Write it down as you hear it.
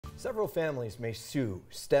Several families may sue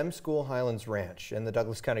STEM School Highlands Ranch and the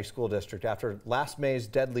Douglas County School District after last May's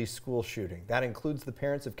deadly school shooting. That includes the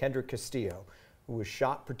parents of Kendrick Castillo, who was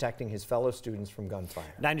shot protecting his fellow students from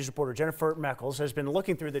gunfire. 9 News reporter Jennifer Meckles has been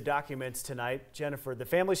looking through the documents tonight. Jennifer, the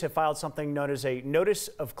families have filed something known as a notice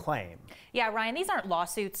of claim. Yeah, Ryan, these aren't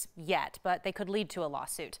lawsuits yet, but they could lead to a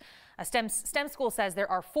lawsuit. A STEM School says there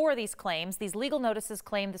are 4 of these claims. These legal notices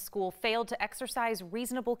claim the school failed to exercise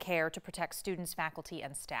reasonable care to protect students, faculty,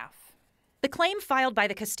 and staff. The claim filed by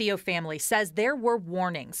the Castillo family says there were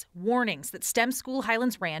warnings that STEM School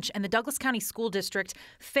Highlands Ranch and the Douglas County School District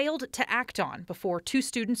failed to act on before 2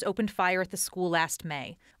 students opened fire at the school last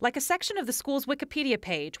May. Like a section of the school's Wikipedia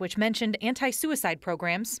page, which mentioned anti-suicide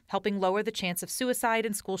programs, helping lower the chance of suicide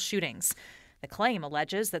and school shootings. The claim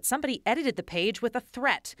alleges that somebody edited the page with a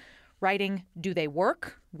threat, writing, "Do they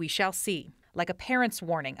work? We shall see." Like a parent's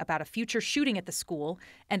warning about a future shooting at the school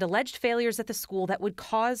and alleged failures at the school that would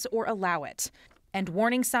cause or allow it. And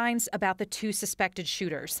warning signs about the 2 suspected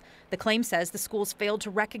shooters. The claim says the schools failed to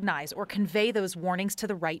recognize or convey those warnings to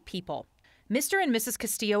the right people. Mr. and Mrs.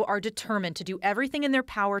 Castillo are determined to do everything in their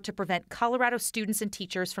power to prevent Colorado students and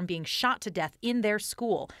teachers from being shot to death in their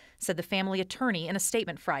school, said the family attorney in a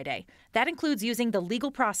statement Friday. That includes using the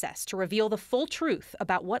legal process to reveal the full truth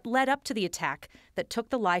about what led up to the attack that took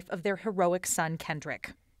the life of their heroic son,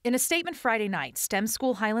 Kendrick. In a statement Friday night, STEM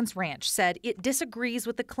School Highlands Ranch said it disagrees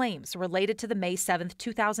with the claims related to the May 7,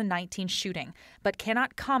 2019 shooting, but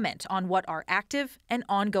cannot comment on what are active and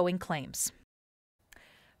ongoing claims.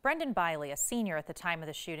 Brendan Biley, a senior at the time of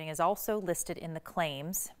the shooting, is also listed in the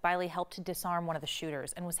claims. Biley helped to disarm one of the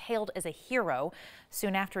shooters and was hailed as a hero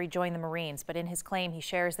soon after he joined the Marines. But in his claim, he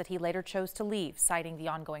shares that he later chose to leave, citing the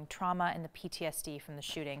ongoing trauma and the PTSD from the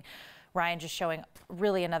shooting. Ryan, just showing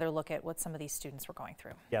really another look at what some of these students were going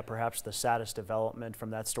through. Yeah, perhaps the saddest development from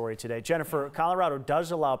that story today. Jennifer, Colorado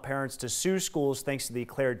does allow parents to sue schools thanks to the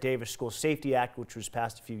Claire Davis School Safety Act, which was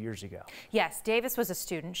passed a few years ago. Yes, Davis was a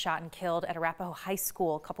student shot and killed at Arapahoe High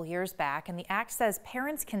School a couple years back, and the act says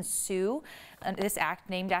parents can sue, this act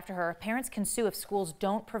named after her, parents can sue if schools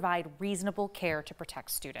don't provide reasonable care to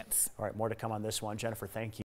protect students. All right, more to come on this one. Jennifer, thank you.